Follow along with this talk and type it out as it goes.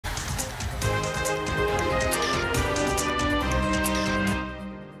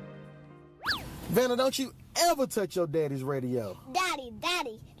Vanna, don't you ever touch your daddy's radio. Daddy,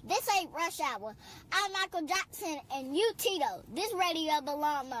 this ain't Rush Hour. I'm Michael Jackson and you Tito. This radio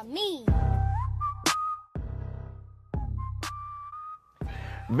belongs to me.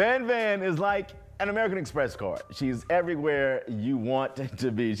 Van is like an American Express card. She's everywhere you want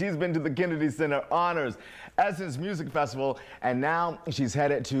to be. She's been to the Kennedy Center Honors, Essence Music Festival, and now she's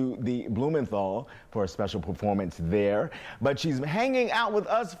headed to the Blumenthal for a special performance there. But she's hanging out with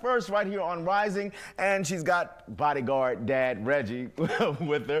us first right here on Rising, and she's got bodyguard dad Reggie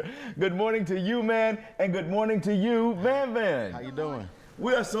with her. Good morning to you, man, and good morning to you, Van. How you doing?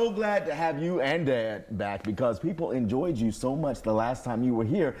 We are so glad to have you and Dad back because people enjoyed you so much the last time you were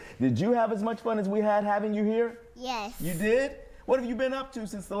here. Did you have as much fun as we had having you here? Yes. You did? What have you been up to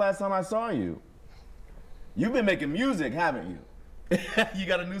since the last time I saw you? You've been making music, haven't you? You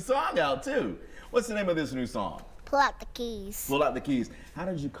got a new song out too. What's the name of this new song? Pull Out the Keys. Pull Out the Keys. How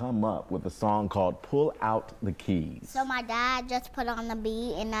did you come up with a song called Pull Out the Keys? So my dad just put on the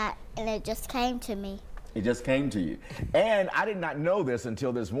beat and it just came to me. It just came to you. And I did not know this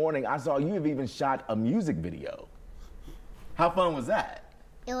until this morning. I saw you have even shot a music video. How fun was that?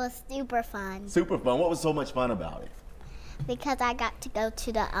 It was super fun. Super fun. What was so much fun about it? Because I got to go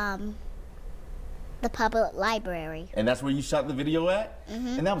to the public library. And that's where you shot the video at?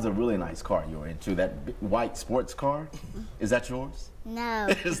 Mm-hmm. And that was a really nice car you were into, that white sports car. Is that yours? No.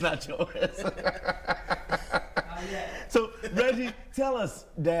 It's not yours. So, Reggie, tell us,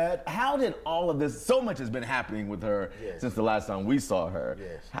 Dad, how did all of this, so much has been happening with her since the last time we saw her.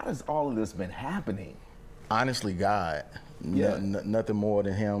 Yes. How has all of this been happening? Honestly, God. Yeah. Nothing more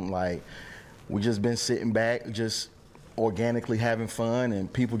than him. Like, we just been sitting back, just organically having fun,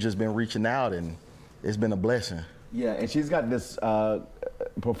 and people just been reaching out, and it's been a blessing. Yeah, and she's got this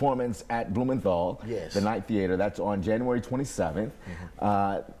performance at Blumenthal, Yes. the Night Theater. That's on January 27th.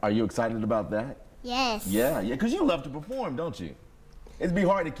 Mm-hmm. Are you excited about that? Yes. Yeah, because you love to perform, don't you? It'd be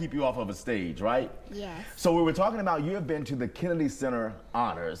hard to keep you off of a stage, right? Yes. So we were talking about you have been to the Kennedy Center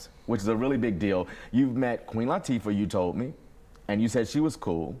Honors, which is a really big deal. You've met Queen Latifah, you told me, and you said she was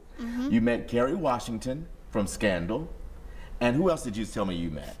cool. Mm-hmm. You met Kerry Washington from Scandal. And who else did you tell me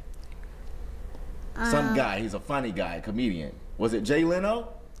you met? Some guy, he's a funny guy, a comedian. Was it Jay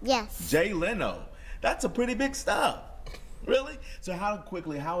Leno? Yes. Jay Leno. That's a pretty big stuff. Really? So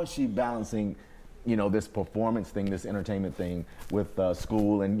how is she balancing, you know, this performance thing, this entertainment thing with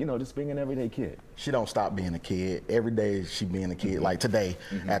school and, you know, just being an everyday kid? She don't stop being a kid. Every day she being a kid. Mm-hmm. Like today,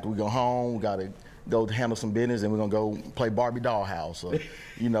 after we go home, we gotta go handle some business and we're gonna go play Barbie dollhouse or,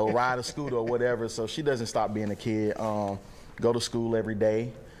 you know, ride a scooter or whatever. So she doesn't stop being a kid. Go to school every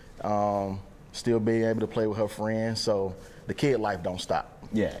day. Still being able to play with her friends. So the kid life don't stop.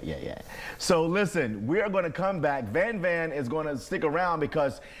 Yeah. So listen, we are going to come back. Van is going to stick around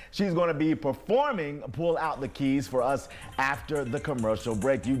because she's going to be performing Pull Out the Keys for us after the commercial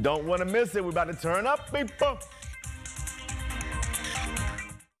break. You don't want to miss it. We're about to turn up, people.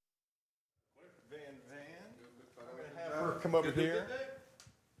 Van, I'm going to have her come over here.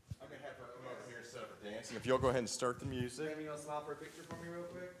 I'm going to have her come over here and set up a dance. And if you'll go ahead and start the music. Maybe you'll smile for a picture for me real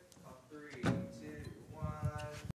quick? On 3.